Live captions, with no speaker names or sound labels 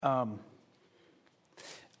I'm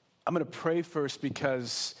going to pray first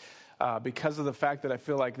because of the fact that I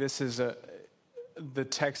feel like this is the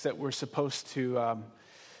text that we're supposed to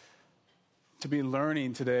be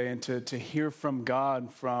learning today and to hear from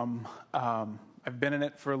God from. I've been in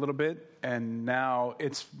it for a little bit, and now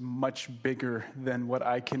it's much bigger than what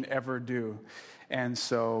I can ever do. And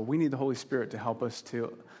so we need the Holy Spirit to help us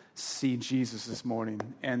to see Jesus this morning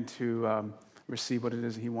and to receive what it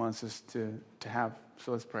is He wants us to have.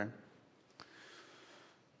 So let's pray.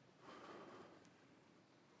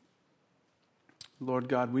 Lord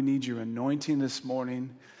God, we need your anointing this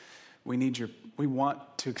morning. We want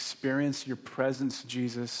to experience your presence,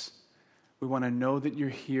 Jesus. We want to know that you're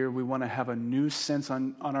here. We want to have a new sense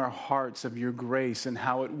on our hearts of your grace and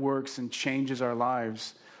how it works and changes our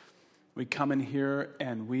lives. We come in here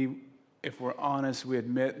and if we're honest, we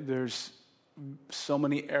admit there's so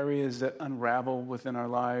many areas that unravel within our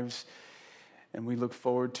lives. And we look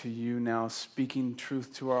forward to you now speaking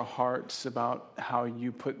truth to our hearts about how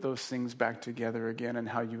you put those things back together again and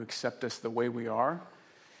how you accept us the way we are.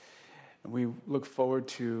 And we look forward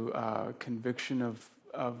to conviction of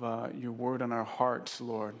your word on our hearts,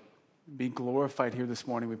 Lord. Be glorified here this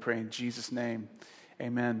morning, we pray in Jesus' name.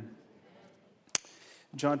 Amen.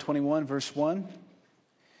 John 21, verse 1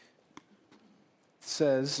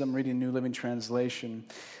 says, I'm reading New Living Translation,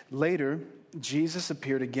 later, Jesus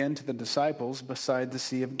appeared again to the disciples beside the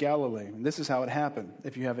Sea of Galilee. And this is how it happened.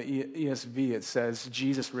 If you have an ESV, it says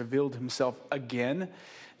Jesus revealed himself again.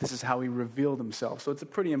 This is how he revealed himself. So it's a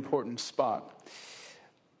pretty important spot.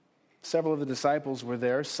 Several of the disciples were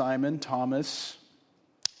there: Simon, Thomas,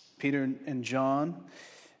 Peter and John,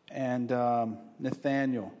 and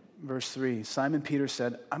Nathanael. Verse 3, Simon Peter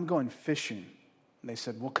said, I'm going fishing. And they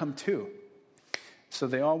said, well, come too. So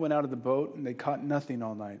they all went out of the boat, and they caught nothing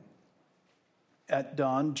all night. At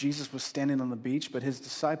dawn, Jesus was standing on the beach, but his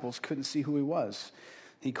disciples couldn't see who he was.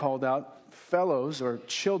 He called out, fellows or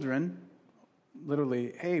children,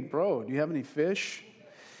 literally, hey, bro, do you have any fish?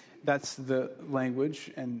 That's the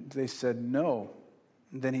language. And they said, no.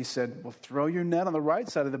 And then he said, well, throw your net on the right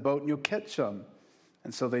side of the boat and you'll catch some.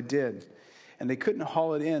 And so they did. And they couldn't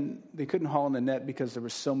haul it in. They couldn't haul in the net because there were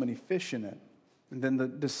so many fish in it. And then the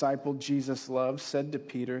disciple Jesus loved said to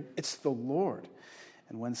Peter, it's the Lord.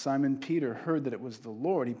 And when Simon Peter heard that it was the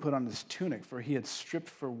Lord, he put on his tunic, for he had stripped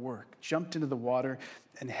for work, jumped into the water,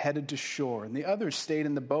 and headed to shore. And the others stayed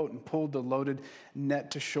in the boat and pulled the loaded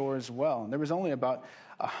net to shore as well. And there was only about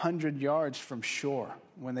 100 yards from shore.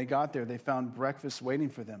 When they got there, they found breakfast waiting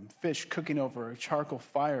for them, fish cooking over a charcoal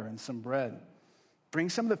fire and some bread. Bring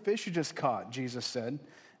some of the fish you just caught, Jesus said.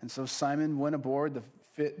 And so Simon went aboard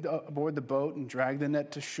the boat and dragged the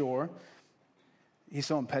net to shore. He's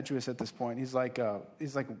so impetuous at this point. He's like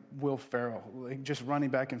Will Ferrell, like just running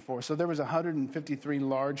back and forth. So there was 153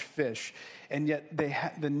 large fish, and yet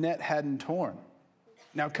the net hadn't torn.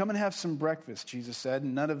 Now come and have some breakfast, Jesus said.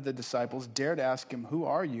 And none of the disciples dared ask him, who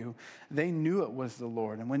are you? They knew it was the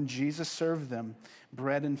Lord. And when Jesus served them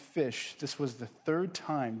bread and fish, this was the third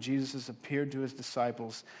time Jesus appeared to his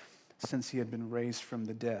disciples since he had been raised from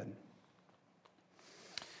the dead.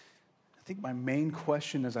 I think my main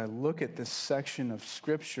question as I look at this section of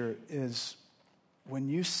Scripture is, when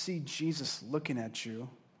you see Jesus looking at you,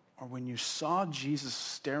 or when you saw Jesus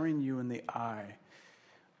staring you in the eye,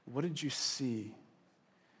 what did you see?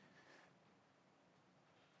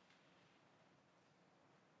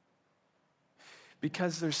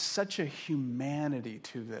 Because there's such a humanity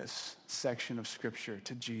to this section of Scripture,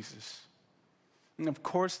 to Jesus. And of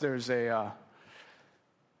course, there's a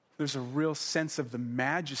real sense of the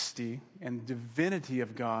majesty and divinity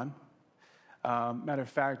of God. Matter of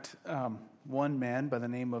fact, one man by the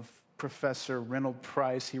name of Professor Reynold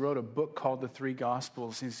Price, he wrote a book called The Three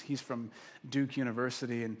Gospels. He's from Duke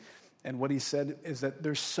University, and what he said is that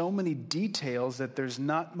there's so many details that there's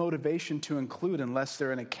not motivation to include unless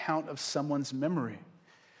they're an account of someone's memory.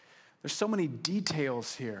 There's so many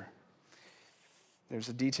details here. There's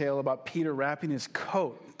a detail about Peter wrapping his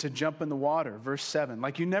coat to jump in the water, verse 7.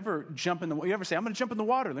 Like you never say, I'm going to jump in the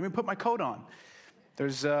water, let me put my coat on.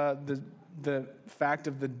 There's the fact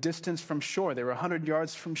of the distance from shore. They were 100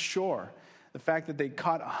 yards from shore. The fact that they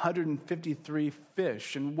caught 153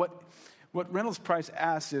 fish. And what Reynolds Price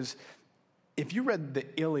asks is, if you read the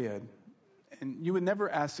Iliad, and you would never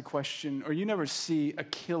ask the question, or you never see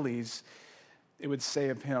Achilles, it would say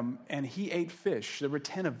of him, and he ate fish, there were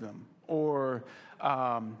 10 of them. Or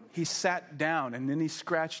he sat down and then he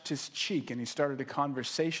scratched his cheek and he started a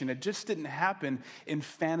conversation. It just didn't happen in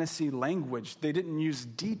fantasy language. They didn't use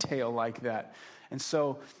detail like that. And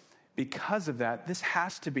so because of that, this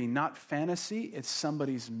has to be not fantasy, it's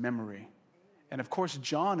somebody's memory. And of course,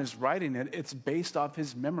 John is writing it. It's based off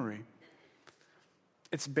his memory.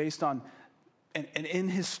 It's based on, and in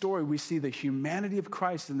his story, we see the humanity of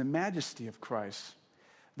Christ and the majesty of Christ.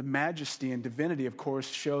 The majesty and divinity, of course,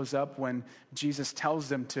 shows up when Jesus tells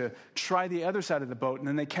them to try the other side of the boat, and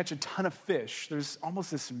then they catch a ton of fish. There's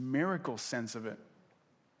almost this miracle sense of it.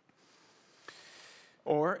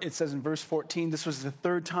 Or it says in verse 14, this was the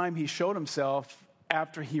third time he showed himself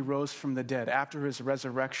after he rose from the dead, after his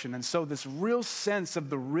resurrection. And so this real sense of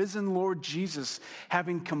the risen Lord Jesus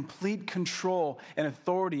having complete control and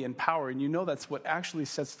authority and power, and you know that's what actually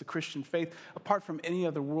sets the Christian faith apart from any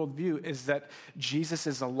other worldview, is that Jesus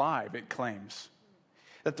is alive, it claims.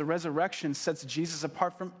 That the resurrection sets Jesus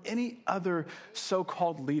apart from any other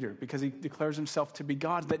so-called leader because he declares himself to be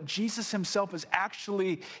God. That Jesus himself is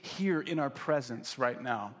actually here in our presence right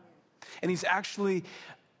now. And he's actually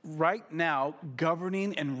right now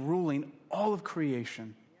governing and ruling all of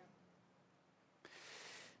creation.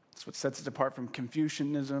 That's what sets it apart from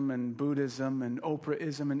Confucianism and Buddhism and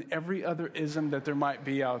Oprahism and every other ism that there might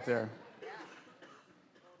be out there.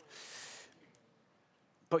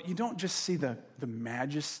 But you don't just see the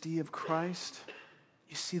majesty of Christ,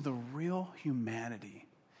 you see the real humanity,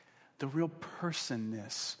 the real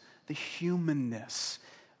personness, the humanness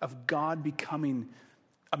of God becoming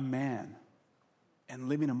a man and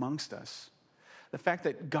living amongst us. The fact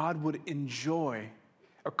that God would enjoy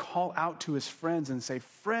or call out to his friends and say,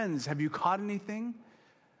 friends, have you caught anything?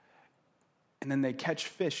 And then they catch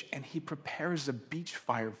fish and he prepares a beach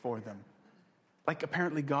fire for them. Like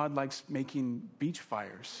apparently God likes making beach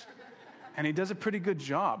fires. And he does a pretty good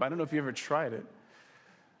job. I don't know if you ever tried it.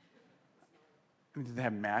 I mean, did they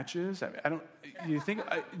have matches?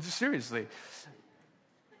 Seriously.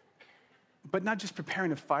 But not just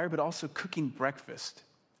preparing a fire, but also cooking breakfast.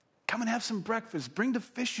 Come and have some breakfast. Bring the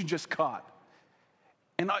fish you just caught.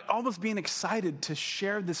 And almost being excited to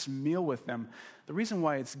share this meal with them. The reason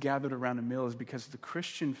why it's gathered around a meal is because the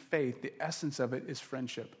Christian faith, the essence of it is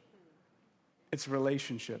friendship. It's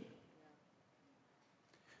relationship.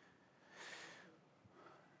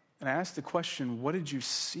 And I asked the question, what did you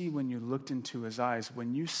see when you looked into his eyes?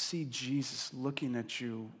 When you see Jesus looking at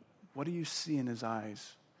you, what do you see in his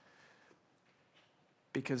eyes?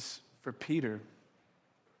 Because for Peter,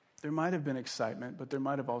 there might have been excitement, but there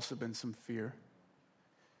might have also been some fear.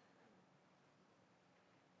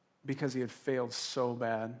 Because he had failed so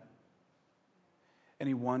bad. And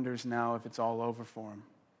he wonders now if it's all over for him.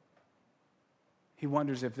 He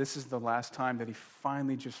wonders if this is the last time that he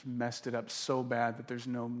finally just messed it up so bad that there's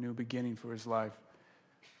no new beginning for his life.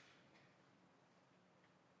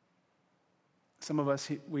 Some of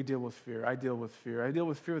us, we deal with fear. I deal with fear. I deal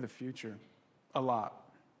with fear of the future a lot.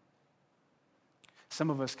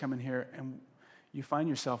 Some of us come in here and you find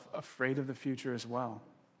yourself afraid of the future as well.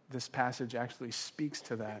 This passage actually speaks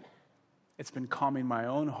to that. It's been calming my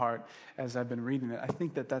own heart as I've been reading it. I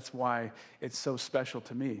think that that's why it's so special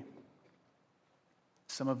to me.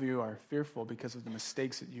 Some of you are fearful because of the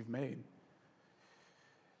mistakes that you've made,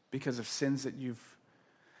 because of sins that you've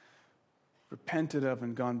repented of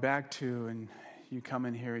and gone back to, and you come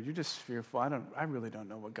in here and you're just fearful. I really don't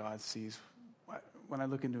know what God sees. When I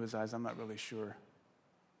look into his eyes, I'm not really sure.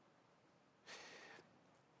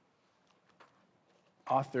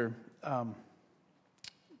 Author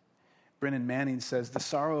Brennan Manning says, the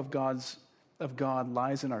sorrow of God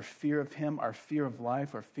lies in our fear of him, our fear of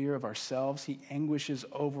life, our fear of ourselves. He anguishes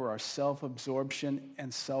over our self-absorption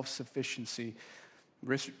and self-sufficiency.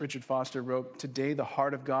 Richard Foster wrote, today the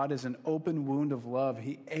heart of God is an open wound of love.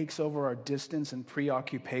 He aches over our distance and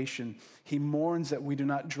preoccupation. He mourns that we do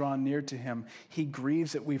not draw near to him. He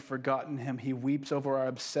grieves that we've forgotten him. He weeps over our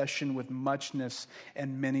obsession with muchness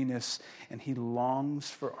and manyness, and he longs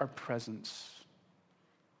for our presence.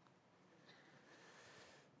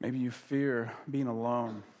 Maybe you fear being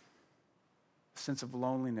alone, a sense of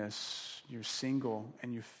loneliness. You're single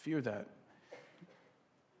and you fear that.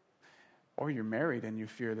 Or you're married and you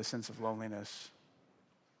fear the sense of loneliness.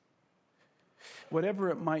 Whatever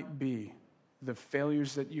it might be, the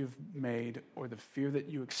failures that you've made or the fear that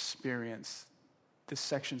you experience, this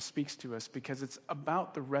section speaks to us because it's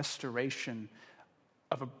about the restoration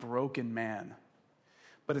of a broken man.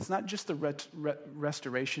 But it's not just the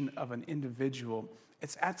restoration of an individual.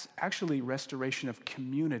 It's actually restoration of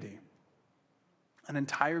community, an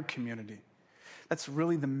entire community. That's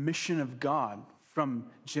really the mission of God from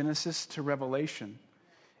Genesis to Revelation.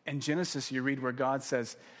 In Genesis, you read where God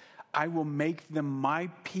says, I will make them my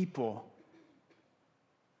people,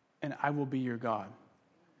 and I will be your God.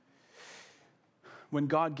 When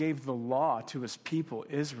God gave the law to his people,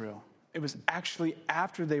 Israel, it was actually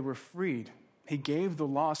after they were freed. He gave the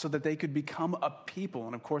law so that they could become a people.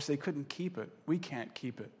 And of course, they couldn't keep it. We can't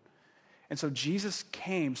keep it. And so Jesus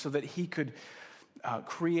came so that he could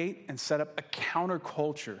create and set up a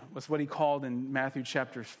counterculture. That's what he called in Matthew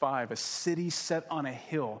chapter 5, a city set on a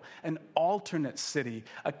hill, an alternate city,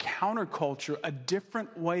 a counterculture, a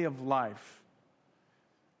different way of life,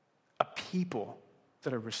 a people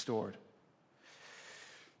that are restored.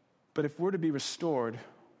 But if we're to be restored,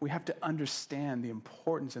 we have to understand the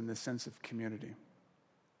importance and the sense of community.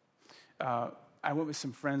 I went with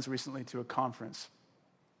some friends recently to a conference.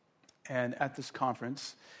 And at this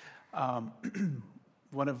conference,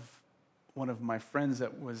 one of my friends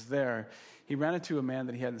that was there, he ran into a man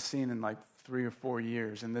that he hadn't seen in like 3 or 4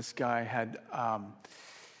 years. And this guy had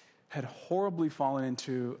horribly fallen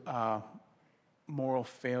into moral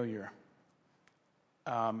failure.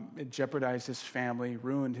 It jeopardized his family,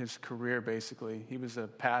 ruined his career, basically. He was a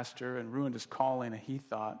pastor and ruined his calling, he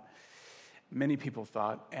thought. Many people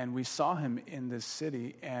thought. And we saw him in this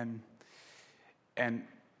city, and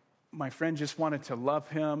my friend just wanted to love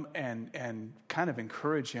him and kind of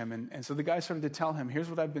encourage him. And so the guy started to tell him, here's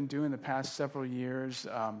what I've been doing the past several years.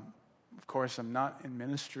 Of course, I'm not in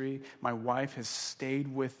ministry. My wife has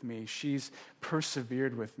stayed with me. She's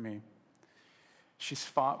persevered with me. She's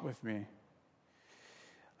fought with me.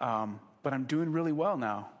 But I'm doing really well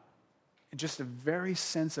now. And just a very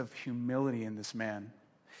sense of humility in this man.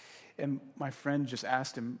 And my friend just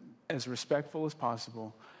asked him, as respectful as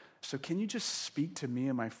possible, so can you just speak to me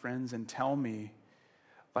and my friends and tell me,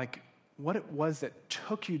 like, what it was that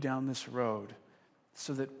took you down this road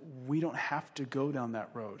so that we don't have to go down that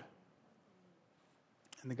road?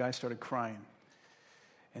 And the guy started crying.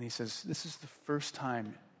 And he says, this is the first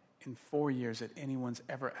time in 4 years that anyone's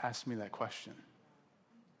ever asked me that question.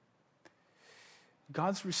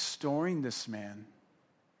 God's restoring this man.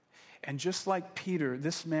 And just like Peter,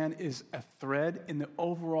 this man is a thread in the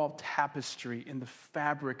overall tapestry, in the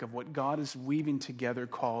fabric of what God is weaving together,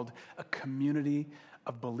 called a community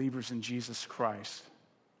of believers in Jesus Christ.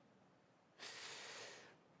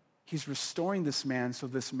 He's restoring this man so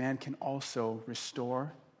this man can also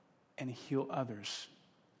restore and heal others.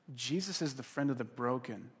 Jesus is the friend of the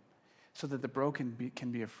broken, so that the broken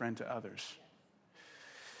can be a friend to others.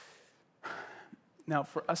 Now,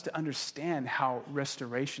 for us to understand how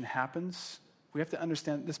restoration happens, we have to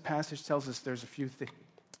understand, this passage tells us there's a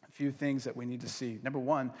few things that we need to see. Number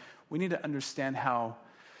one, we need to understand how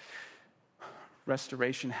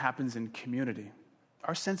restoration happens in community.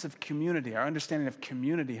 Our sense of community, our understanding of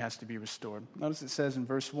community has to be restored. Notice it says in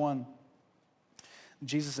verse 1,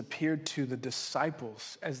 Jesus appeared to the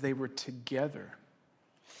disciples as they were together.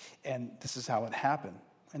 And this is how it happened.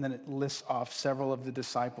 And then it lists off several of the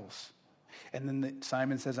disciples. And then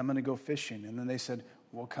Simon says, I'm going to go fishing. And then they said,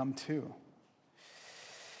 we'll come too.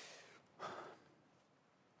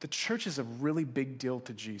 The church is a really big deal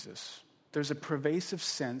to Jesus. There's a pervasive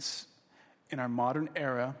sense in our modern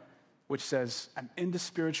era which says, I'm into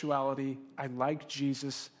spirituality, I like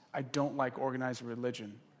Jesus, I don't like organized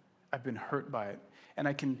religion. I've been hurt by it. And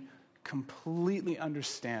I can completely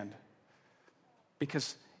understand,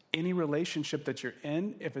 because any relationship that you're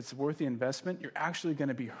in, if it's worth the investment, you're actually going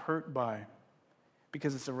to be hurt by,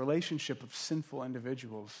 because it's a relationship of sinful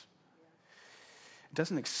individuals. It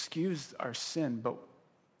doesn't excuse our sin, but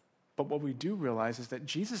what we do realize is that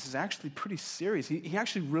Jesus is actually pretty serious. He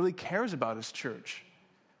actually really cares about his church.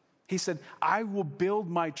 He said, I will build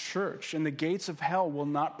my church, and the gates of hell will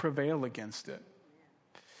not prevail against it.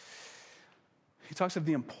 He talks of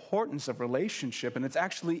the importance of relationship, and it's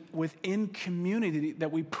actually within community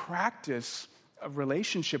that we practice a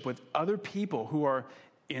relationship with other people who are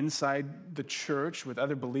inside the church, with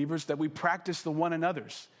other believers, that we practice the one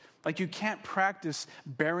another's. Like, you can't practice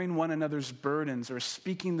bearing one another's burdens or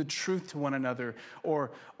speaking the truth to one another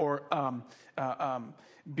or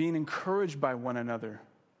being encouraged by one another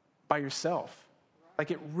by yourself.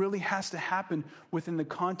 Like, it really has to happen within the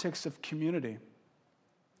context of community.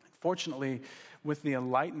 Fortunately, with the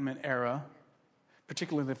Enlightenment era,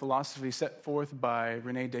 particularly the philosophy set forth by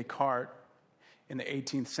René Descartes in the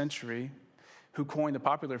 18th century, who coined the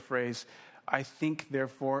popular phrase, I think,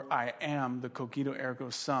 therefore I am, the cogito ergo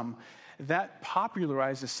sum, that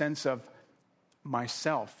popularized a sense of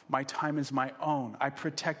myself. My time is my own. I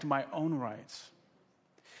protect my own rights.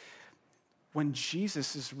 When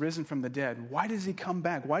Jesus is risen from the dead, why does he come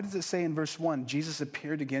back? Why does it say in verse 1, Jesus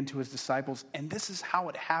appeared again to his disciples, and this is how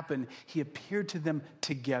it happened. He appeared to them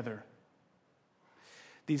together.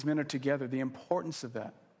 These men are together. The importance of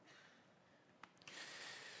that.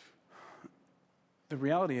 The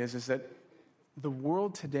reality is that the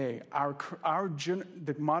world today,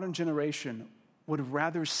 the modern generation, would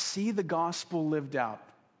rather see the gospel lived out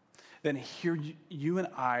than hear you and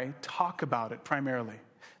I talk about it primarily.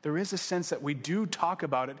 There is a sense that we do talk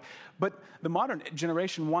about it, but the modern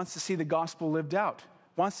generation wants to see the gospel lived out,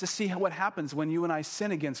 wants to see what happens when you and I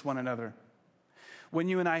sin against one another, when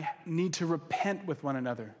you and I need to repent with one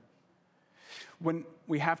another, when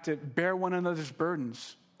we have to bear one another's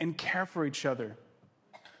burdens and care for each other.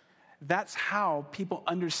 That's how people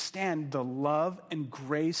understand the love and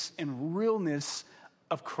grace and realness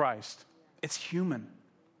of Christ. It's human.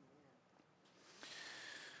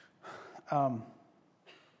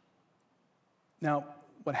 Now,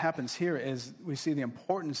 what happens here is we see the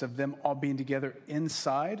importance of them all being together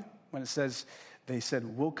inside. When it says, they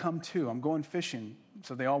said, we'll come too. I'm going fishing.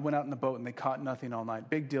 So they all went out in the boat and they caught nothing all night.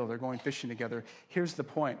 Big deal. They're going fishing together. Here's the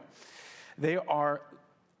point. They are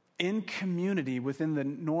in community within the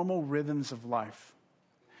normal rhythms of life.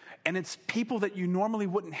 And it's people that you normally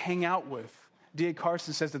wouldn't hang out with. D.A.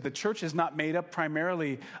 Carson says that the church is not made up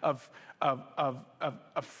primarily of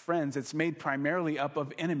friends. It's made primarily up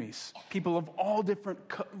of enemies. People of all different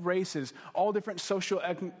races, all different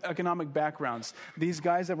economic backgrounds. These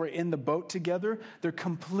guys that were in the boat together, they're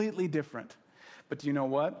completely different. But do you know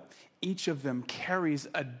what? Each of them carries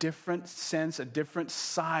a different sense, a different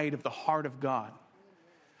side of the heart of God.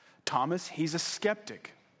 Thomas, he's a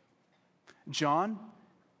skeptic. John,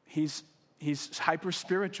 he's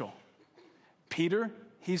hyper-spiritual. Peter,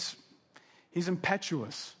 he's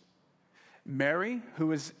impetuous. Mary,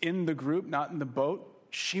 who is in the group, not in the boat,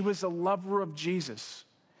 she was a lover of Jesus.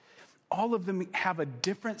 All of them have a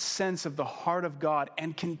different sense of the heart of God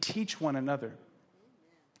and can teach one another.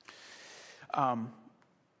 I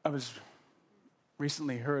was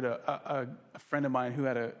recently heard a friend of mine who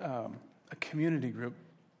had a community group,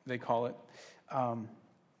 they call it,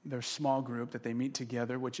 their small group that they meet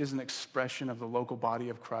together, which is an expression of the local body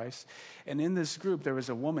of Christ. And in this group, there was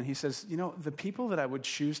a woman. He says, the people that I would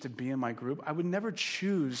choose to be in my group, I would never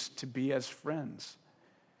choose to be as friends.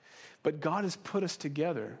 But God has put us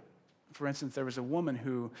together. For instance, there was a woman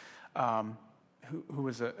who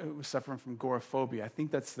was suffering from agoraphobia. I think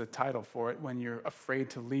that's the title for it, when you're afraid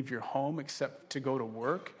to leave your home except to go to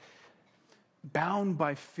work. Bound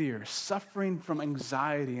by fear, suffering from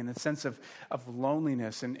anxiety and a sense of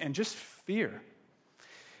loneliness and just fear.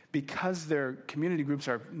 Because their community groups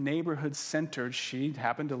are neighborhood-centered, she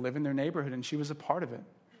happened to live in their neighborhood and she was a part of it.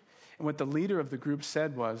 And what the leader of the group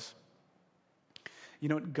said was,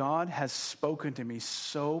 God has spoken to me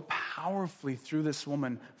so powerfully through this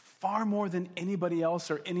woman, far more than anybody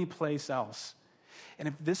else or any place else. And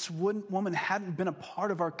if this woman hadn't been a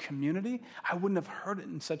part of our community, I wouldn't have heard it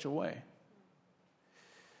in such a way.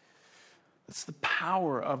 It's the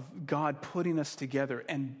power of God putting us together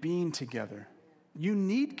and being together. You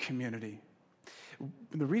need community.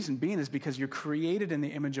 The reason being is because you're created in the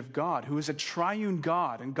image of God, who is a triune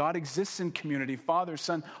God, and God exists in community, Father,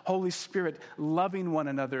 Son, Holy Spirit, loving one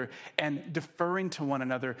another and deferring to one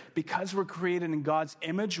another. Because we're created in God's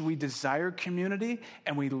image, we desire community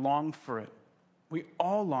and we long for it. We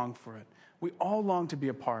all long for it. We all long to be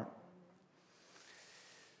a part.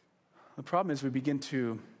 The problem is we begin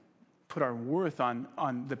to put our worth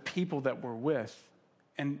on the people that we're with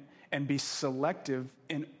and be selective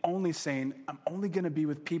in only saying, I'm only going to be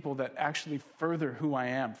with people that actually further who I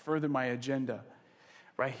am, further my agenda.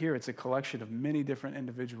 Right here, it's a collection of many different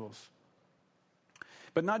individuals.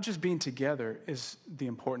 But not just being together is the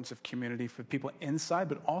importance of community for people inside,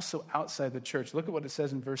 but also outside the church. Look at what it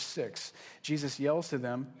says in verse 6. Jesus yells to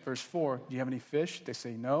them, verse 4, do you have any fish? They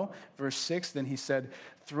say no. Verse 6, then he said,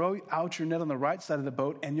 throw out your net on the right side of the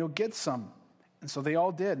boat and you'll get some. And so they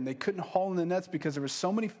all did, and they couldn't haul in the nets because there were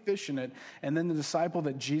so many fish in it. And then the disciple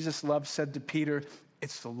that Jesus loved said to Peter,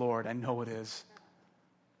 it's the Lord, I know it is.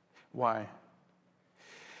 Why?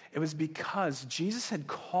 It was because Jesus had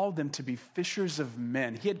called them to be fishers of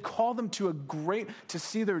men. He had called them to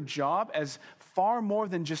see their job as far more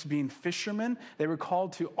than just being fishermen. They were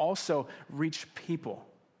called to also reach people.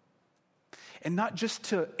 And not just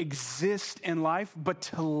to exist in life, but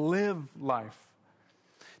to live life.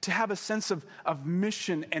 To have a sense of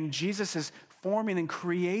mission, and Jesus is forming and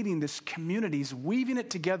creating this communities, weaving it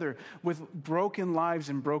together with broken lives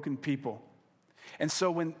and broken people. And so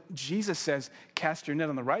when Jesus says, cast your net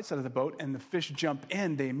on the right side of the boat, and the fish jump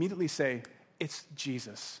in, they immediately say, it's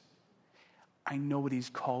Jesus. I know what he's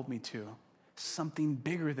called me to. Something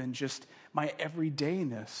bigger than just my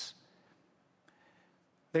everydayness.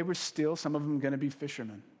 They were still, some of them, going to be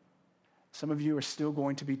fishermen. Some of you are still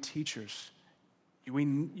going to be teachers. We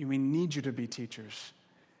need you to be teachers.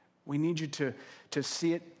 We need you to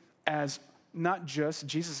see it as not just,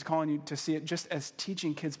 Jesus is calling you to see it just as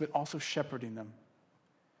teaching kids, but also shepherding them.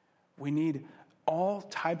 We need all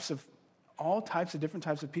types of different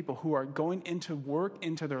types of people who are going into work,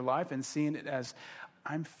 into their life, and seeing it as,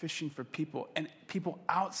 I'm fishing for people. And people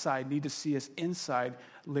outside need to see us inside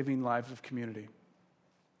living lives of community.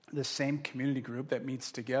 The same community group that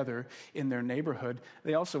meets together in their neighborhood,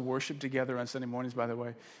 they also worship together on Sunday mornings, by the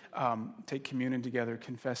way, take communion together,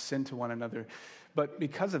 confess sin to one another. But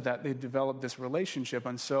because of that, they developed this relationship.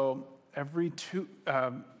 And so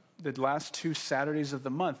the last 2 Saturdays of the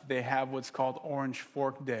month, they have what's called Orange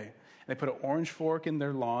Fork Day. They put an orange fork in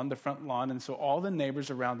their lawn, the front lawn, and so all the neighbors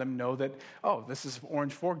around them know that, oh, this is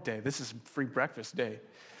Orange Fork Day. This is free breakfast day.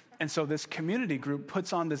 And so this community group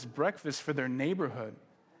puts on this breakfast for their neighborhood.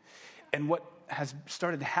 And what has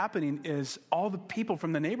started happening is all the people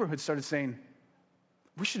from the neighborhood started saying,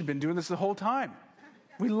 we should have been doing this the whole time.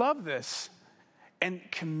 We love this. And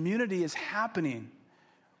community is happening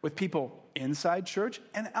with people inside church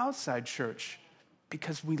and outside church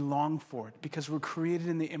because we long for it, because we're created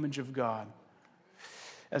in the image of God.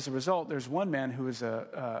 As a result, there's one man who was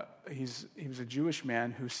he was a Jewish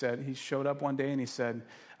man who said, he showed up one day and he said,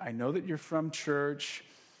 I know that you're from church.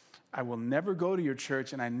 I will never go to your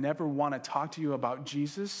church, and I never want to talk to you about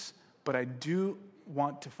Jesus, but I do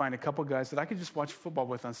want to find a couple guys that I could just watch football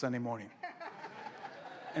with on Sunday morning.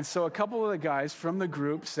 And so a couple of the guys from the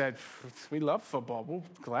group said, we love football. We'll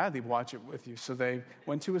gladly watch it with you. So they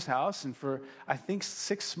went to his house, and for, I think,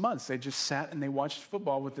 6 months, they just sat and they watched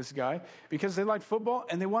football with this guy because they liked football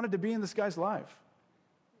and they wanted to be in this guy's life.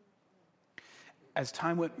 As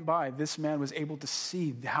time went by, this man was able to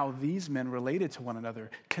see how these men related to one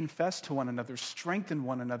another, confessed to one another, strengthened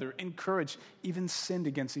one another, encouraged, even sinned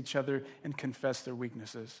against each other, and confessed their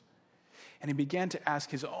weaknesses. And he began to ask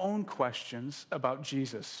his own questions about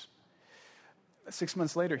Jesus. 6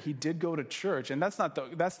 months later, he did go to church, and that's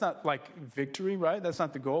not like victory, right? That's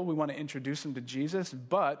not the goal. We want to introduce him to Jesus,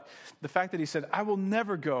 but the fact that he said, I will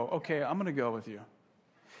never go. Okay, I'm going to go with you.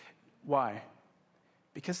 Why?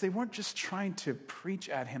 Because they weren't just trying to preach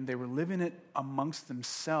at him, they were living it amongst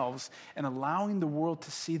themselves and allowing the world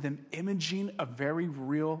to see them imaging a very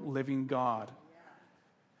real living God.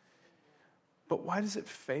 But why does it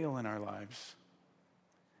fail in our lives?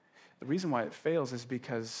 The reason why it fails is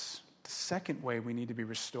because the second way we need to be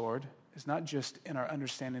restored is not just in our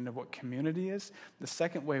understanding of what community is. The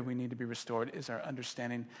second way we need to be restored is our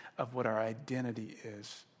understanding of what our identity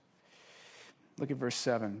is. Look at verse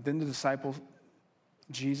 7. Then the disciples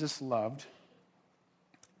Jesus loved,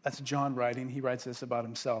 that's John writing. He writes this about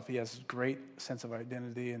himself. He has a great sense of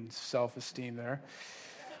identity and self-esteem there.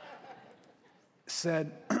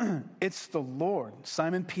 Said, it's the Lord.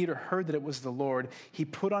 Simon Peter heard that it was the Lord. He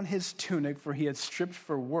put on his tunic, for he had stripped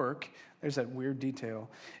for work. There's that weird detail.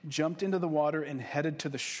 Jumped into the water and headed to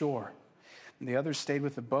the shore. And the others stayed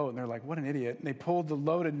with the boat, and they're like, what an idiot. And they pulled the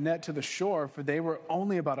loaded net to the shore, for they were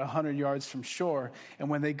only about 100 yards from shore. And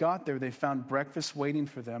when they got there, they found breakfast waiting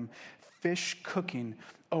for them, fish cooking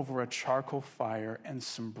over a charcoal fire, and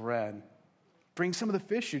some bread. Bring some of the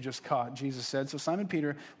fish you just caught, Jesus said. So Simon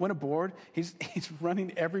Peter went aboard. He's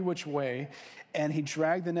running every which way, and he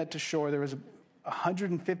dragged the net to shore. There was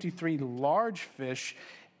 153 large fish,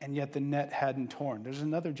 and yet the net hadn't torn. There's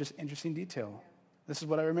another just interesting detail. This is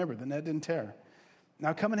what I remember. The net didn't tear.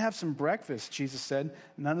 Now come and have some breakfast, Jesus said.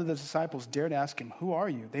 None of the disciples dared ask him, who are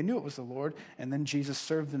you? They knew it was the Lord. And then Jesus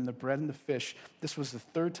served them the bread and the fish. This was the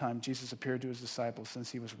third time Jesus appeared to his disciples since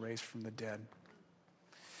he was raised from the dead.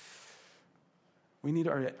 We need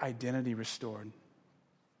our identity restored.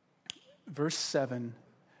 Verse 7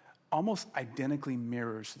 almost identically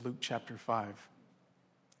mirrors Luke chapter 5.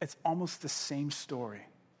 It's almost the same story.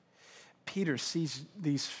 Peter sees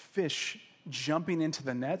these fish jumping into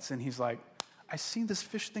the nets, and he's like, I've seen this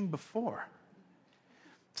fish thing before.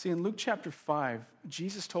 See, in Luke chapter 5,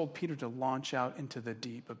 Jesus told Peter to launch out into the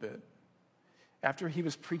deep a bit. After he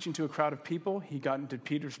was preaching to a crowd of people, he got into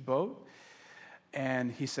Peter's boat,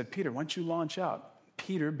 and he said, Peter, why don't you launch out?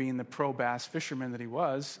 Peter, being the pro-bass fisherman that he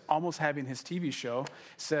was, almost having his TV show,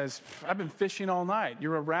 says, I've been fishing all night.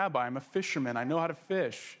 You're a rabbi. I'm a fisherman. I know how to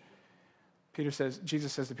fish.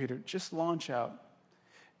 Jesus says to Peter, just launch out.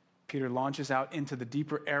 Peter launches out into the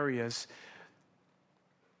deeper areas,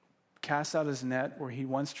 casts out his net where he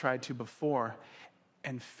once tried to before,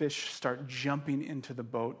 and fish start jumping into the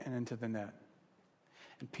boat and into the net.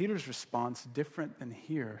 And Peter's response, different than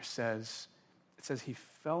here, says he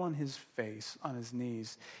fell on his face, on his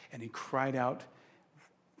knees, and he cried out,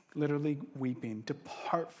 literally weeping,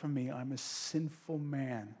 depart from me, I'm a sinful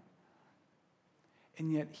man.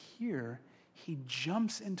 And yet here, he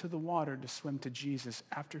jumps into the water to swim to Jesus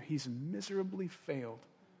after he's miserably failed.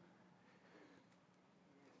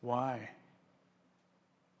 Why?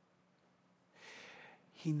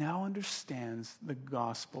 he now understands the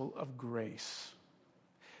gospel of grace.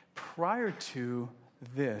 Prior to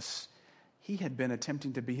this, he had been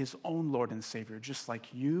attempting to be his own Lord and Savior, just like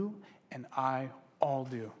you and I all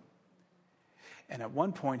do. And at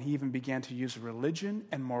one point, he even began to use religion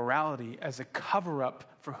and morality as a cover-up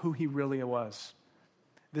for who he really was.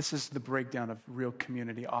 This is the breakdown of real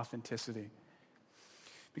community authenticity.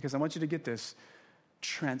 Because I want you to get this.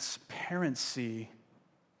 Transparency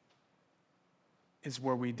is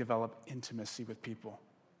where we develop intimacy with people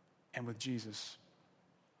and with Jesus.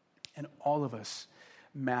 And all of us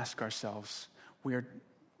mask ourselves. We are,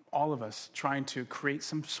 all of us, trying to create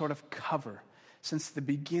some sort of cover. Since the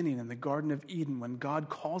beginning in the Garden of Eden, when God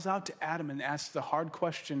calls out to Adam and asks the hard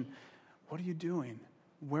question, what are you doing?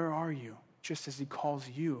 Where are you? Just as he calls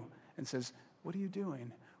you and says, what are you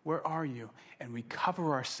doing? Where are you? And we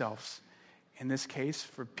cover ourselves. In this case,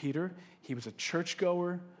 for Peter, he was a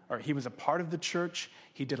churchgoer, or he was a part of the church.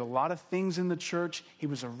 He did a lot of things in the church. He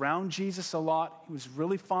was around Jesus a lot. He was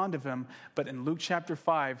really fond of him. But in Luke chapter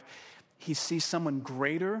 5, he sees someone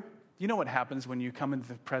greater. You know what happens when you come into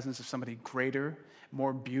the presence of somebody greater,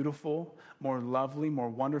 more beautiful, more lovely, more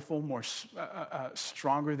wonderful, more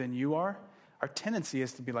stronger than you are? Our tendency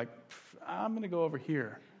is to be like, I'm going to go over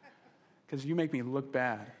here because you make me look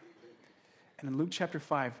bad. And in Luke chapter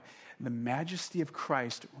 5, the majesty of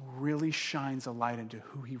Christ really shines a light into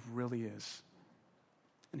who he really is.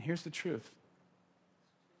 And here's the truth,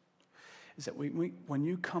 is that when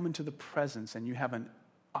you come into the presence and you have an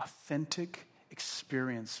authentic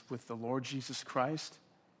experience with the Lord Jesus Christ,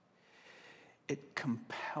 it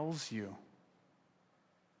compels you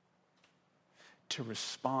to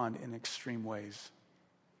respond in extreme ways.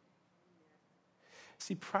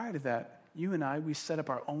 See, prior to that, you and I, we set up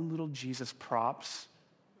our own little Jesus props.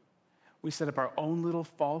 We set up our own little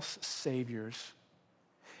false saviors.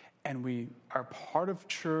 And we are part of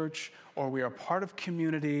church, or we are part of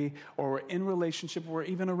community, or we're in relationship, or we're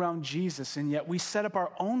even around Jesus, and yet we set up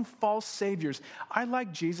our own false saviors. I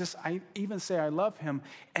like Jesus, I even say I love him,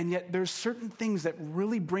 and yet there's certain things that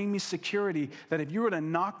really bring me security, that if you were to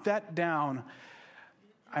knock that down,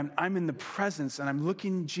 I'm in the presence, and I'm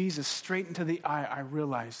looking Jesus straight into the eye, I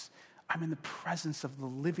realize I'm in the presence of the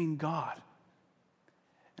living God,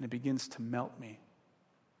 and it begins to melt me.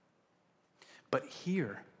 But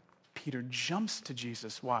here, Peter jumps to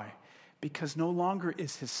Jesus. Why? Because no longer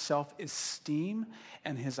is his self-esteem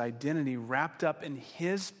and his identity wrapped up in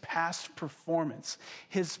his past performance,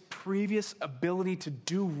 his previous ability to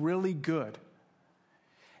do really good.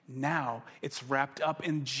 Now it's wrapped up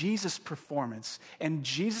in Jesus' performance and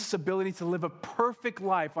Jesus' ability to live a perfect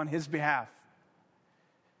life on his behalf.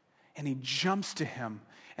 And he jumps to him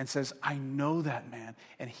and says, I know that man,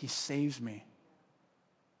 and he saves me.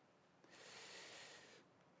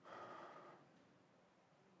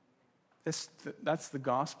 That's the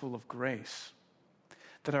gospel of grace.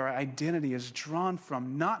 That our identity is drawn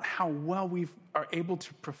from not how well we are able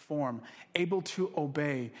to perform, able to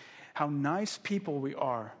obey, how nice people we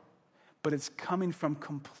are, but it's coming from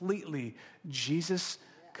completely Jesus'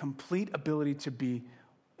 complete ability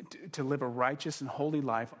to live a righteous and holy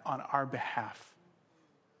life on our behalf.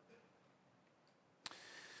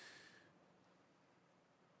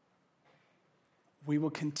 We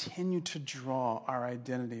will continue to draw our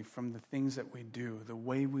identity from the things that we do, the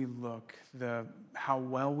way we look, how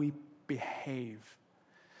well we behave,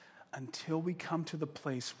 until we come to the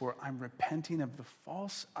place where I'm repenting of the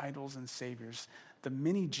false idols and saviors, the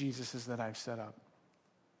many Jesuses that I've set up.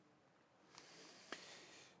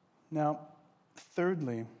 Now,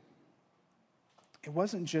 thirdly, it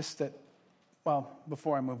wasn't just that,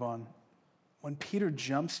 before I move on, when Peter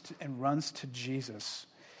jumps and runs to Jesus,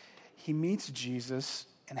 he meets Jesus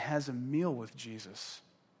and has a meal with Jesus.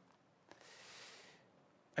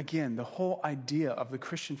 Again, the whole idea of the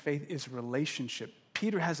Christian faith is relationship.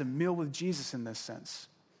 Peter has a meal with Jesus in this sense.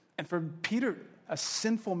 And for Peter, a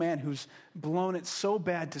sinful man who's blown it so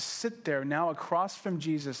bad, to sit there now across from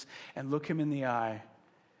Jesus and look him in the eye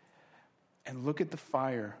and look at the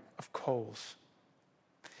fire of coals.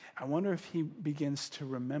 I wonder if he begins to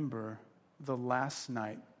remember the last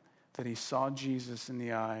night that he saw Jesus in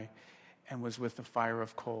the eye and was with the fire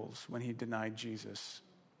of coals when he denied Jesus.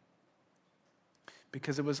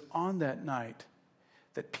 Because it was on that night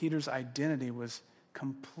that Peter's identity was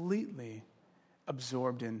completely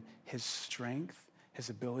absorbed in his strength, his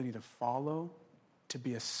ability to follow, to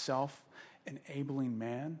be a self-enabling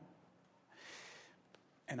man.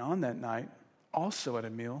 And on that night, also at a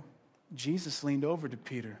meal, Jesus leaned over to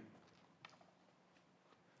Peter.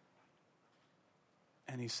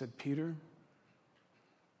 And he said, Peter,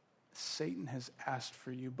 Satan has asked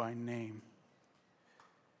for you by name.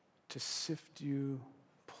 to sift you,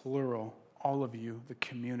 plural, all of you, the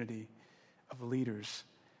community of leaders,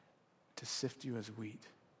 to sift you as wheat.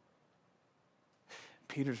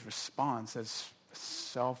 Peter's response as a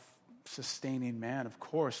self-sustaining man, of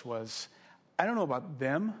course, was, I don't know about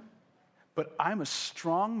them, but I'm a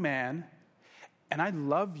strong man, and I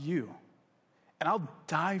love you, and I'll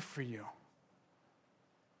die for you.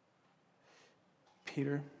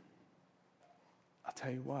 Peter, I'll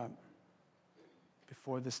tell you what,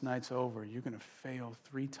 before this night's over, you're going to fail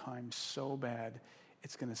 3 times so bad,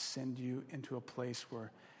 it's going to send you into a place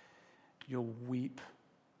where you'll weep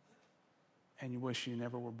and you wish you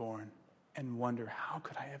never were born and wonder, how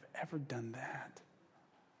could I have ever done that?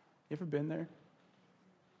 You ever been there?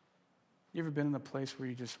 You ever been in a place where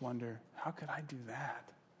you just wonder, how could I do that?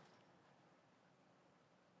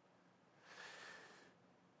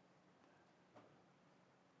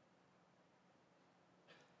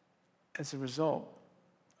 As a result,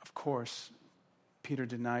 of course, Peter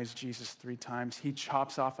denies Jesus 3 times. He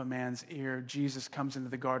chops off a man's ear. Jesus comes into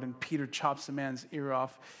the garden. Peter chops a man's ear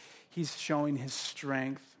off. He's showing his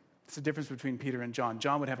strength. It's the difference between Peter and John.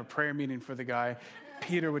 John would have a prayer meeting for the guy.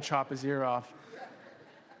 Peter would chop his ear off.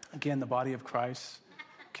 Again, the body of Christ,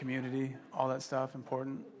 community, all that stuff,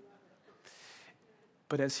 important.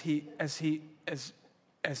 But as he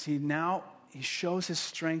shows his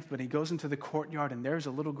strength, but he goes into the courtyard and there's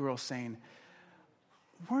a little girl saying,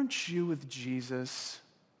 weren't you with Jesus?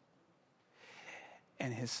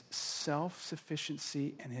 And his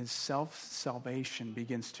self-sufficiency and his self-salvation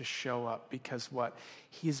begins to show up because what?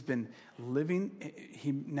 He's been living,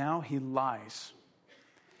 he lies.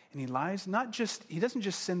 And he lies, he doesn't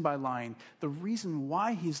just sin by lying. The reason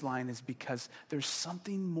why he's lying is because there's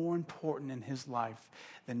something more important in his life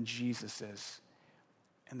than Jesus is.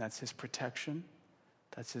 And that's his protection.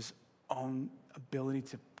 That's his own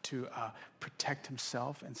ability to protect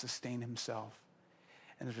himself and sustain himself.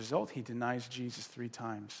 And as a result, he denies Jesus 3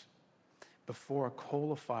 times before a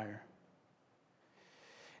coal of fire.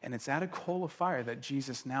 And it's at a coal of fire that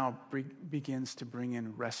Jesus now begins to bring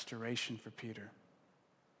in restoration for Peter.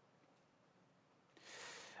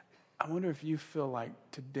 I wonder if you feel like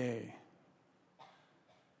today,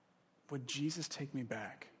 would Jesus take me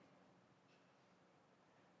back?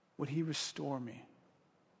 Would he restore me?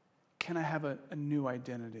 Can I have a new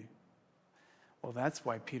identity? Well, that's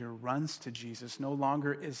why Peter runs to Jesus. No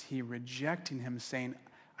longer is he rejecting him, saying,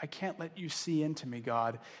 I can't let you see into me,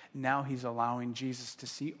 God. Now he's allowing Jesus to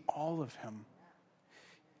see all of him.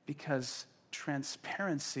 Because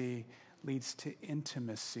transparency leads to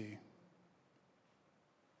intimacy.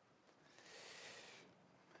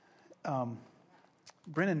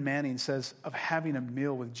 Brennan Manning says of having a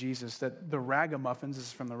meal with Jesus that the ragamuffins, this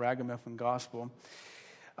is from the Ragamuffin Gospel,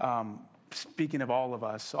 speaking of all of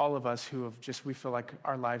us who have we feel like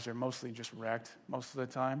our lives are mostly just wrecked most of the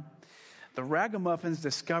time. The ragamuffins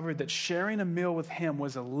discovered that sharing a meal with him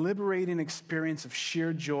was a liberating experience of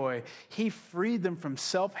sheer joy. He freed them from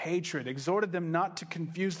self-hatred, exhorted them not to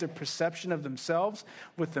confuse their perception of themselves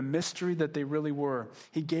with the mystery that they really were.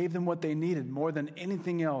 He gave them what they needed more than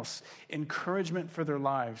anything else, encouragement for their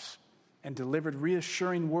lives, and delivered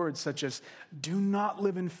reassuring words such as, do not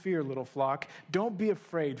live in fear, little flock. Don't be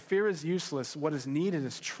afraid. Fear is useless. What is needed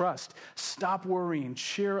is trust. Stop worrying.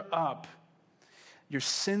 Cheer up. Your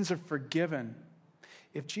sins are forgiven.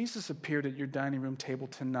 If Jesus appeared at your dining room table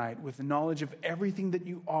tonight with the knowledge of everything that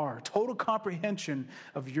you are, total comprehension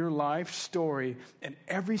of your life story, and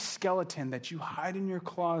every skeleton that you hide in your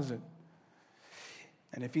closet,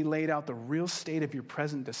 and if he laid out the real state of your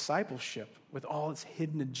present discipleship with all its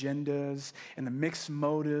hidden agendas and the mixed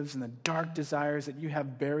motives and the dark desires that you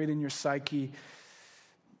have buried in your psyche,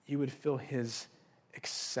 you would feel his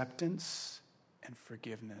acceptance and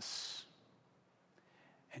forgiveness.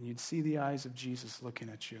 And you'd see the eyes of Jesus looking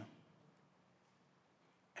at you.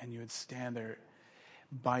 And you would stand there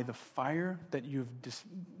by the fire that you've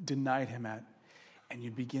denied him at, and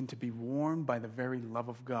you'd begin to be warmed by the very love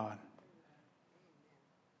of God.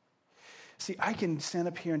 See, I can stand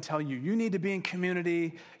up here and tell you, you need to be in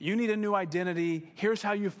community, you need a new identity, here's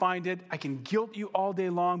how you find it. I can guilt you all day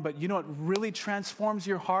long, but you know what really transforms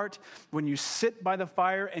your heart? When you sit by the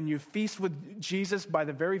fire and you feast with Jesus by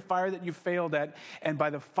the very fire that you failed at, and by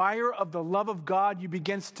the fire of the love of God, you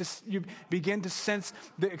begin to sense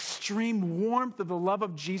the extreme warmth of the love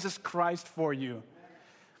of Jesus Christ for you.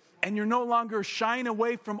 And you're no longer shying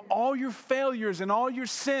away from all your failures and all your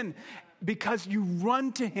sin because you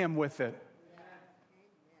run to him with it.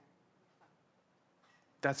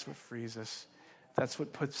 That's what frees us. That's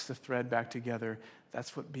what puts the thread back together.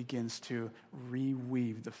 That's what begins to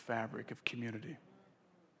reweave the fabric of community.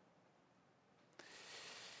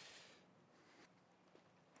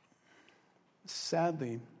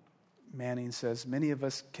 Sadly, Manning says, many of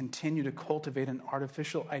us continue to cultivate an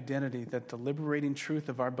artificial identity that the liberating truth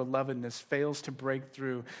of our belovedness fails to break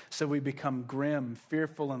through. So we become grim,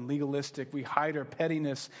 fearful, and legalistic. We hide our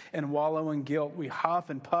pettiness and wallow in guilt. We huff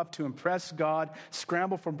and puff to impress God,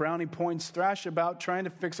 scramble for brownie points, thrash about trying to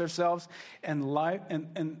fix ourselves. And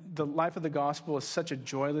the life of the gospel is such a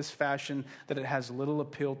joyless fashion that it has little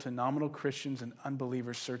appeal to nominal Christians and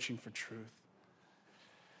unbelievers searching for truth.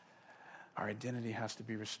 Our identity has to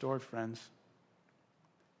be restored, friends,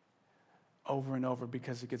 over and over,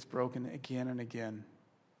 because it gets broken again and again.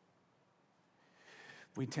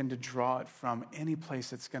 We tend to draw it from any place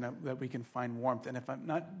that we can find warmth. And if I'm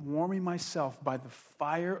not warming myself by the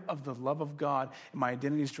fire of the love of God and my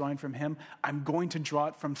identity is drawing from Him, I'm going to draw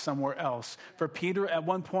it from somewhere else. For Peter, at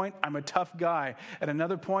one point, I'm a tough guy. At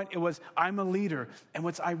another point, it was, I'm a leader. And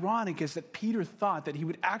what's ironic is that Peter thought that he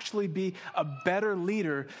would actually be a better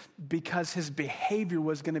leader because his behavior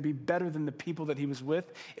was going to be better than the people that he was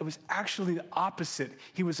with. It was actually the opposite.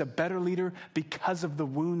 He was a better leader because of the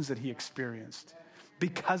wounds that he experienced.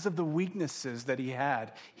 Because of the weaknesses that he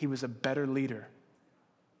had, he was a better leader.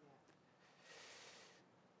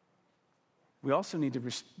 We also need to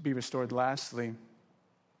be restored, lastly,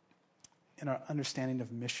 in our understanding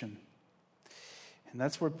of mission. And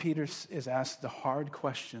that's where Peter is asked the hard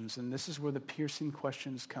questions, and this is where the piercing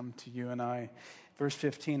questions come to you and I. Verse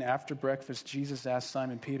 15, after breakfast, Jesus asked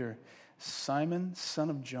Simon Peter, Simon, son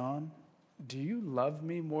of John, do you love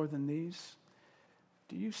me more than these?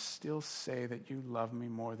 Do you still say that you love me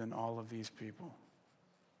more than all of these people?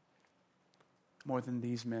 More than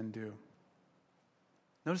these men do.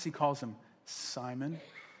 Notice he calls him Simon,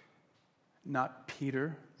 not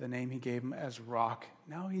Peter, the name he gave him as Rock.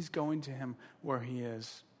 Now he's going to him where he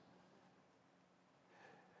is.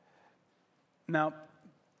 Now,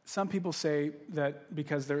 some people say that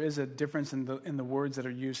because there is a difference in the words that are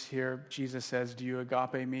used here, Jesus says, do you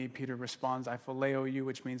agape me? Peter responds, I phileo you,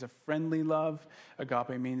 which means a friendly love.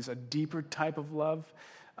 Agape means a deeper type of love.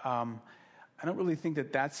 I don't really think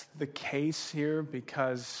that that's the case here,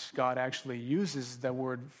 because God actually uses the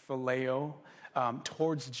word phileo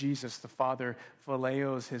towards Jesus, the Father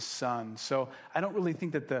phileos his Son. So I don't really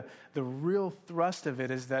think that the real thrust of it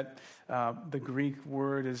is that the Greek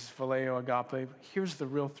word is phileo agape. Here's the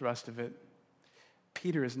real thrust of it.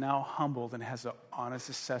 Peter is now humbled and has an honest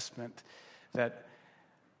assessment that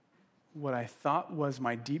what I thought was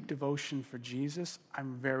my deep devotion for Jesus,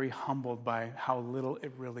 I'm very humbled by how little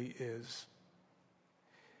it really is.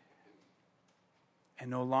 And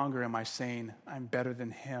no longer am I saying, I'm better than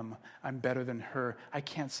him, I'm better than her. I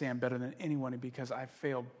can't say I'm better than anyone because I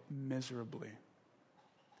failed miserably.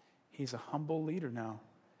 He's a humble leader now,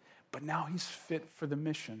 but now he's fit for the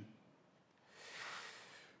mission.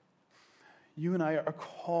 You and I are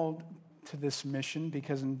called to this mission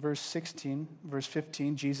because in verse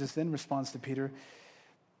 15, Jesus then responds to Peter,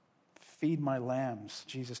 feed my lambs,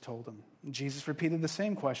 Jesus told him. And Jesus repeated the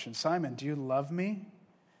same question, Simon, do you love me?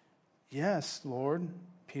 Yes, Lord,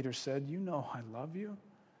 Peter said, you know I love you.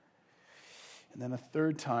 And then a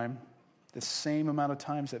third time, the same amount of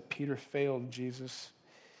times that Peter failed Jesus,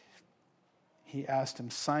 he asked him,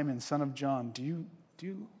 Simon, son of John, do you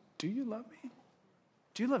love me?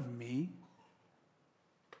 Do you love me?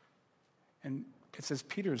 And it says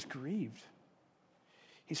Peter is grieved.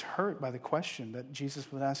 He's hurt by the question that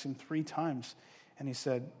Jesus would ask him 3 times. And he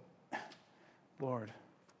said, Lord,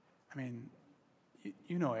 I mean,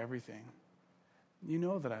 you know everything. You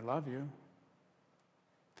know that I love you.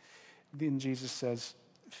 Then Jesus says,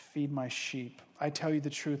 feed my sheep. I tell you the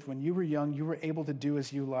truth, when you were young, you were able to do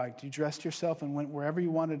as you liked. You dressed yourself and went wherever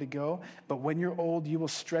you wanted to go. But when you're old, you will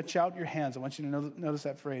stretch out your hands. I want you to notice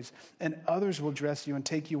that phrase. And others will dress you and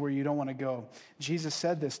take you where you don't want to go. Jesus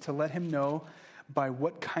said this to let him know by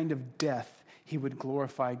what kind of death he would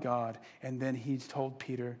glorify God. And then he told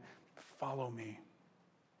Peter, follow me.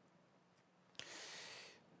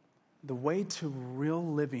 The way to real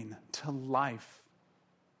living, to life,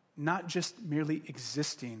 not just merely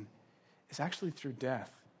existing, is actually through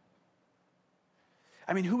death.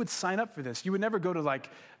 I mean, who would sign up for this? You would never go to like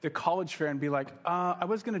the college fair and be like, I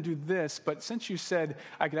was going to do this, but since you said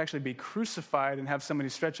I could actually be crucified and have somebody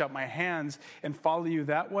stretch out my hands and follow you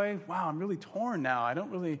that way, wow, I'm really torn now. I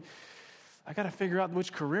got to figure out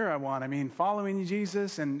which career I want. I mean, following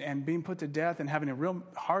Jesus and being put to death and having a real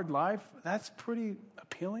hard life, that's pretty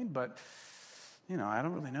appealing, but, I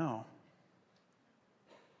don't really know.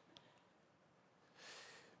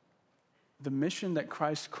 The mission that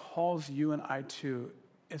Christ calls you and I to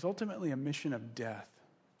is ultimately a mission of death.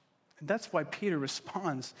 And that's why Peter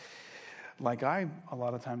responds like I a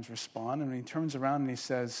lot of times respond. And he turns around and he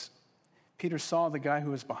says, Peter saw the guy who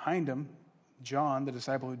was behind him, John, the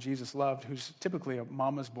disciple who Jesus loved, who's typically a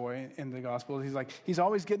mama's boy in the gospel. He's like, he's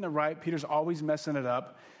always getting it right. Peter's always messing it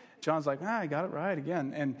up. John's like, I got it right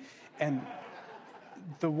again. And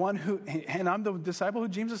the one who, and I'm the disciple who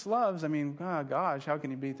Jesus loves. I mean, oh gosh, how can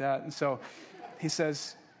you beat that? And so he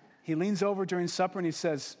says, he leans over during supper and he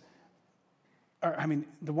says,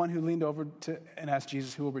 the one who leaned over to and asked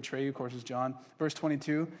Jesus, who will betray you, of course, is John. Verse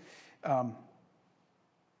 22,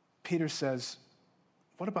 Peter says,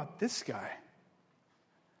 what about this guy?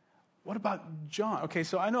 What about John? Okay,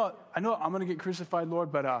 so I know I'm going to get crucified,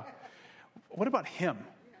 Lord, but what about him?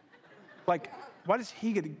 Like, why does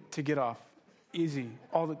he get to get off easy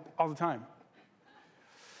all the time?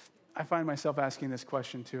 I find myself asking this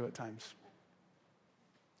question too at times.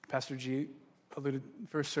 Pastor G alluded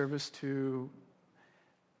first service to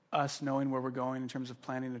us knowing where we're going in terms of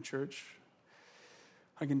planning a church.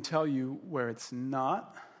 I can tell you where it's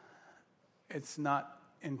not. It's not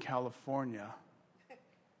in California.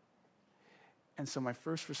 And so my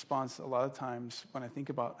first response a lot of times when I think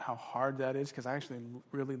about how hard that is, because I actually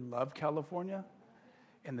really love California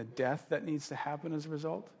and the death that needs to happen as a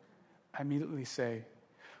result, I immediately say,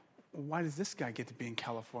 why does this guy get to be in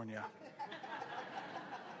California?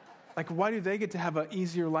 Like, why do they get to have an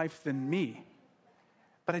easier life than me?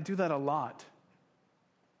 But I do that a lot.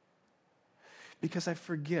 Because I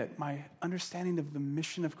forget my understanding of the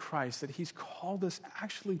mission of Christ, that he's called us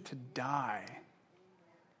actually to die,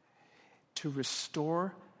 to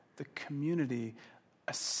restore the community,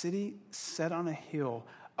 a city set on a hill,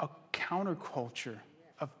 a counterculture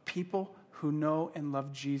of people who know and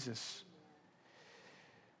love Jesus.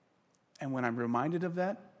 And when I'm reminded of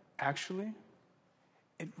that, actually,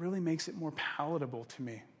 it really makes it more palatable to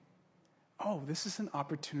me. Oh, this is an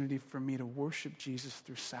opportunity for me to worship Jesus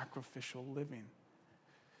through sacrificial living.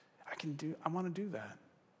 I want to do that.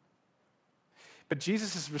 But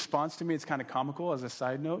Jesus' response to me, it's kind of comical as a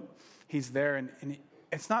side note. He's there and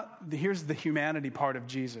it's not, here's the humanity part of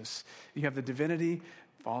Jesus. You have the divinity,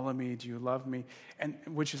 follow me, do you love me? And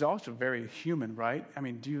which is also very human, right? I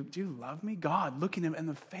mean, do you love me? God looking him in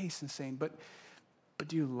the face and saying, but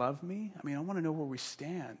do you love me? I mean, I want to know where we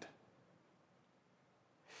stand.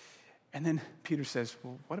 And then Peter says,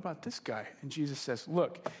 well, what about this guy? And Jesus says,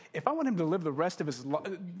 look, if I want him to live the rest of his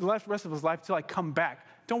life till I come back,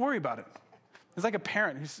 don't worry about it. It's like a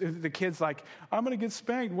parent the kid's like, I'm going to get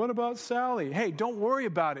spanked. What about Sally? Hey, don't worry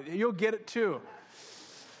about it. You'll get it too.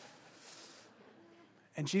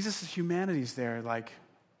 And Jesus' humanity's there like,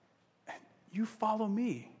 you follow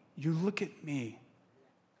me. You look at me.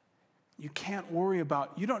 You can't worry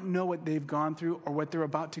about, you don't know what they've gone through or what they're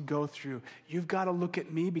about to go through. You've got to look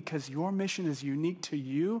at me because your mission is unique to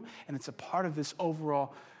you and it's a part of this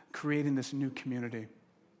overall creating this new community.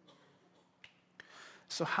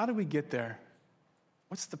 So how do we get there?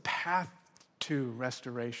 What's the path to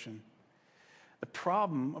restoration? The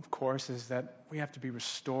problem, of course, is that we have to be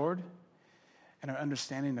restored in our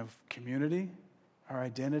understanding of community, our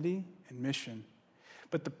identity, and mission.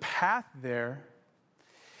 But the path there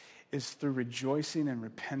is through rejoicing and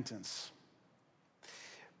repentance.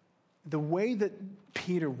 The way that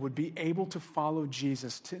Peter would be able to follow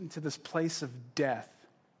Jesus into this place of death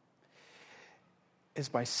is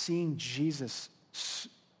by seeing Jesus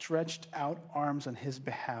stretched out arms on his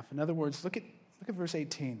behalf. In other words, look at verse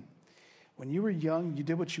 18. When you were young, you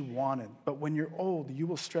did what you wanted, but when you're old, you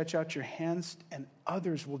will stretch out your hands and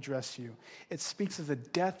others will dress you. It speaks of the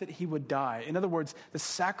death that he would die. In other words, the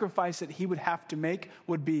sacrifice that he would have to make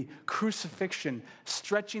would be crucifixion,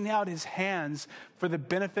 stretching out his hands for the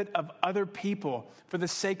benefit of other people, for the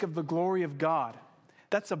sake of the glory of God.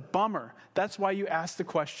 That's a bummer. That's why you ask the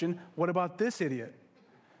question, what about this idiot?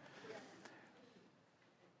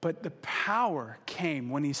 But the power came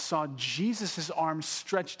when he saw Jesus' arms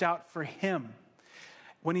stretched out for him.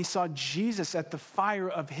 When he saw Jesus at the fire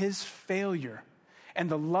of his failure and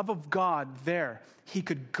the love of God there, he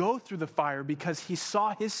could go through the fire because he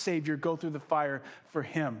saw his Savior go through the fire for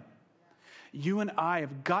him. You and I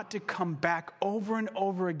have got to come back over and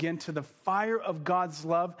over again to the fire of God's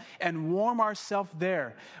love and warm ourselves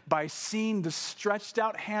there by seeing the stretched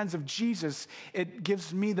out hands of Jesus. It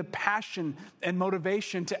gives me the passion and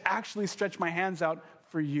motivation to actually stretch my hands out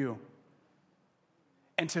for you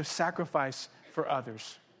and to sacrifice for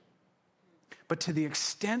others. But to the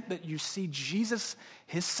extent that you see Jesus,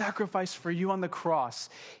 his sacrifice for you on the cross,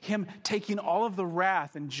 him taking all of the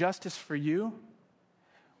wrath and justice for you,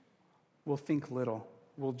 we'll think little.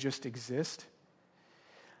 We'll just exist,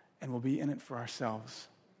 and we'll be in it for ourselves.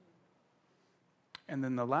 And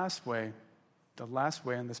then the last way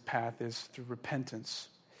on this path is through repentance.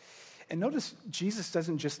 And notice, Jesus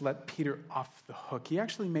doesn't just let Peter off the hook. He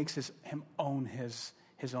actually makes him own his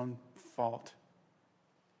own fault.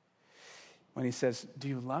 When he says, "Do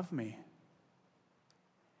you love me?"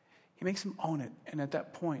 He makes him own it. And at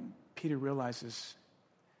that point, Peter realizes,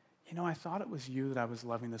 I thought it was you that I was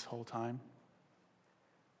loving this whole time.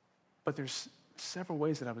 But there's several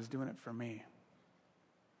ways that I was doing it for me.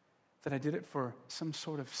 That I did it for some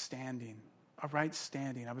sort of standing, a right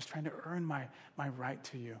standing. I was trying to earn my right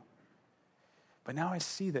to you. But now I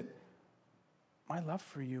see that my love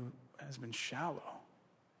for you has been shallow.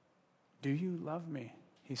 Do you love me?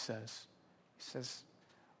 He says. He says,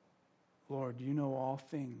 Lord, you know all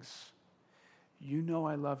things. You know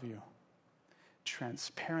I love you.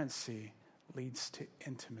 Transparency leads to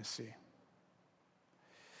intimacy.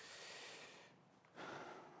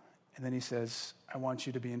 And then he says, I want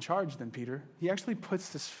you to be in charge then, Peter. He actually puts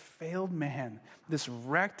this failed man, this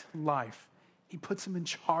wrecked life, he puts him in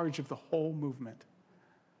charge of the whole movement.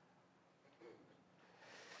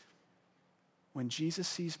 When Jesus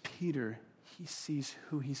sees Peter, he sees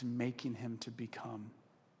who he's making him to become,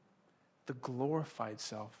 the glorified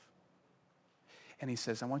self. And he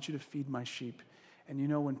says, I want you to feed my sheep. And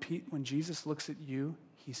when Jesus looks at you,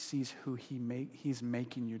 he sees who he's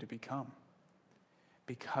making you to become.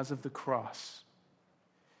 Because of the cross.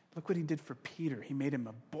 Look what he did for Peter. He made him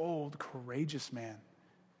a bold, courageous man.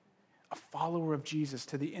 A follower of Jesus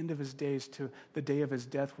to the end of his days, to the day of his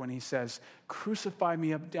death, when he says, crucify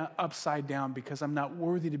me upside down because I'm not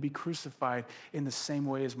worthy to be crucified in the same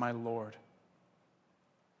way as my Lord.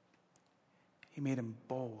 He made him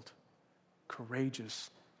bold, courageous,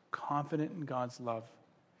 confident in God's love.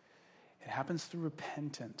 It happens through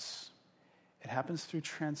repentance. It happens through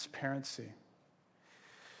transparency.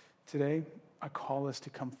 Today, I call us to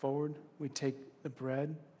come forward. We take the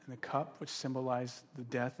bread and the cup, which symbolize the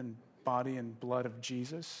death and body and blood of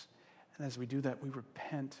Jesus. And as we do that, we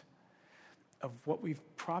repent of what we've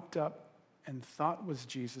propped up and thought was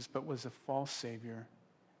Jesus, but was a false Savior,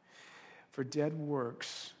 for dead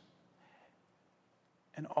works,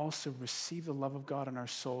 and also receive the love of God in our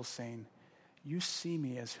souls, saying, you see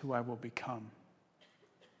me as who I will become.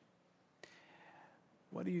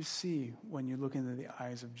 What do you see when you look into the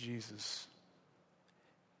eyes of Jesus?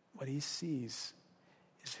 What he sees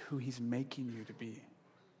is who he's making you to be,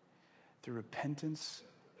 through repentance,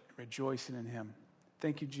 rejoicing in him.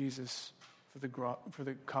 Thank you, Jesus, for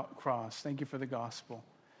the cross. Thank you for the gospel,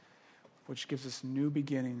 which gives us new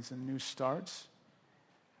beginnings and new starts.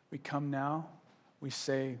 We come now, we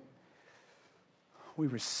say, we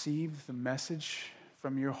receive the message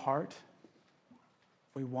from your heart.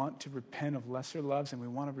 We want to repent of lesser loves, and we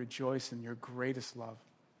want to rejoice in your greatest love.